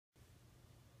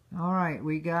All right,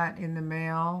 we got in the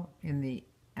mail in the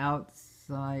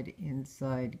outside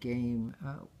inside game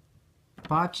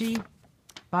bocce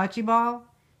ball.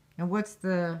 And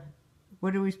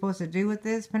what are we supposed to do with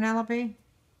this, Penelope?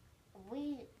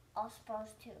 We are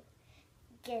supposed to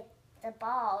get the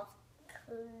balls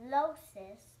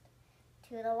closest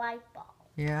to the white ball.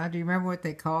 Yeah, do you remember what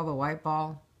they call the white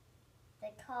ball?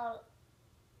 They call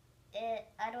it,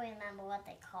 I don't remember what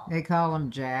they call it. They call him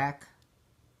Jack.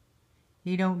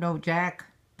 You don't know Jack?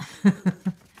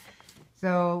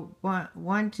 So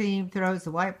one team throws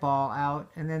the white ball out,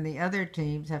 and then the other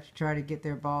teams have to try to get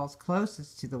their balls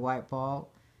closest to the white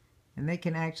ball, and they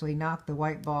can actually knock the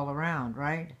white ball around,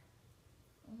 right?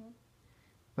 Mm-hmm.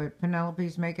 But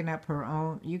Penelope's making up her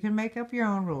own. You can make up your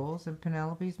own rules, and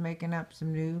Penelope's making up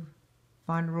some new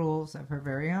fun rules of her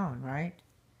very own, right?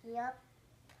 Yep.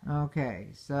 Okay,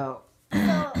 so...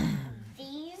 So,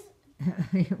 these,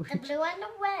 the blue and the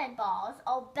red balls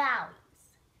are bowies.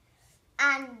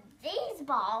 And these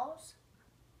balls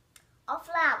are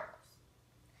flowers.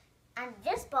 And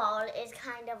this ball is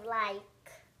kind of like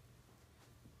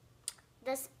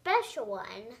the special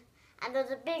one. And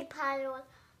there's a big pile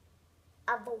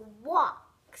of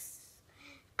rocks.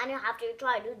 And you have to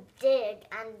try to dig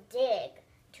and dig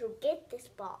to get this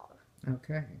ball.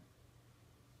 Okay.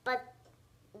 But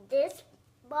this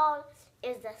ball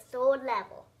is the third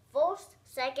level. First,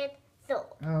 second, third.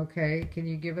 Okay, can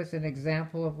you give us an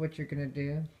example of what you're going to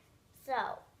do?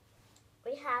 So,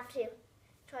 we have to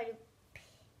try to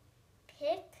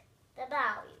pick the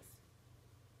bowies.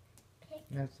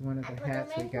 That's one of the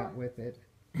hats we got with it.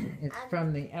 It's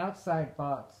from the outside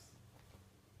box.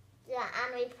 Yeah,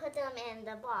 and we put them in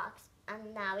the box,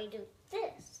 and now we do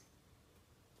this.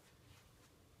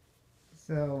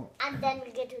 So, and then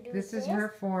we get to do this is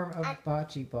her form of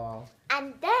bocce ball.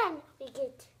 And then we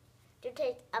get to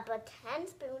take up a 10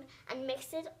 spoon and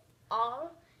mix it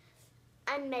all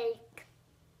and make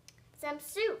some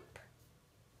soup.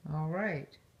 All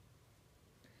right.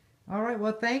 All right,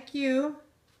 well, thank you,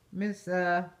 Miss,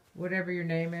 whatever your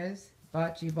name is,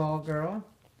 Bocce Ball Girl,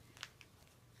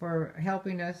 for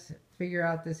helping us figure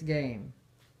out this game.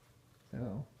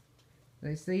 So,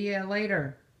 I see you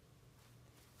later.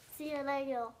 See you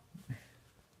later.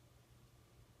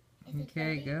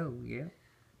 Okay, go, yeah.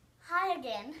 Hi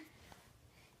again.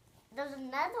 There's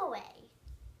another way.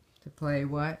 To play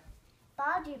what?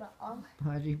 Bocce ball.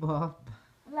 Bocce ball.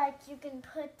 Like you can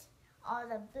put all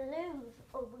the blues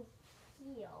over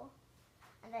here,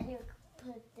 and then you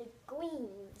can put the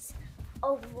greens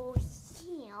over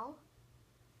here,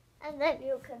 and then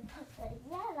you can put the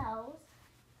yellows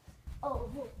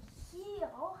over here,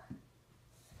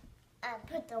 and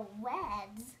put the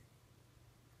reds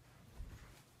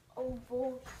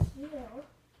over here.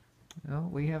 Oh,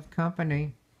 we have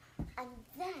company. And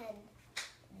then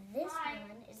this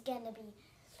one is going to be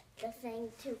the thing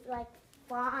to like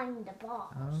find the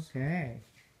balls. Okay.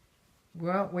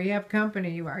 Well, we have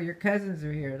company. Your cousins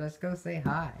are here. Let's go say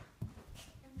hi.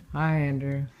 Hi,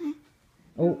 Andrew.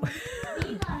 Oh.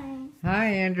 Hi,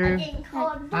 Andrew.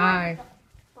 Hi.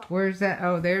 Where's that?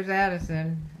 Oh, there's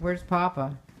Addison. Where's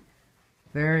Papa?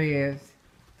 There he is.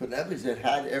 Penelope said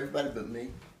hi to everybody but me.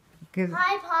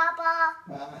 Hi, Papa.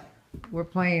 Hi. We're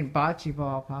playing bocce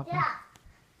ball, Papa. Yeah.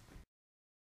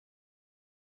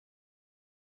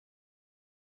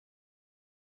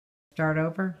 Start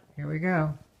over? Here we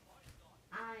go.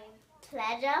 I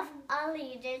pledge of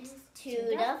allegiance to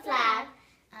the flag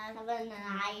of the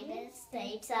United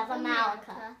States of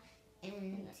America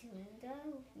and to the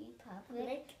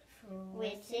republic for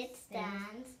which it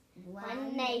stands,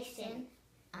 one nation,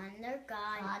 under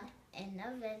God,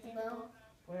 indivisible,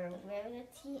 with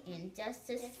liberty and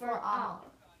justice for all.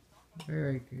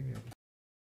 Very good.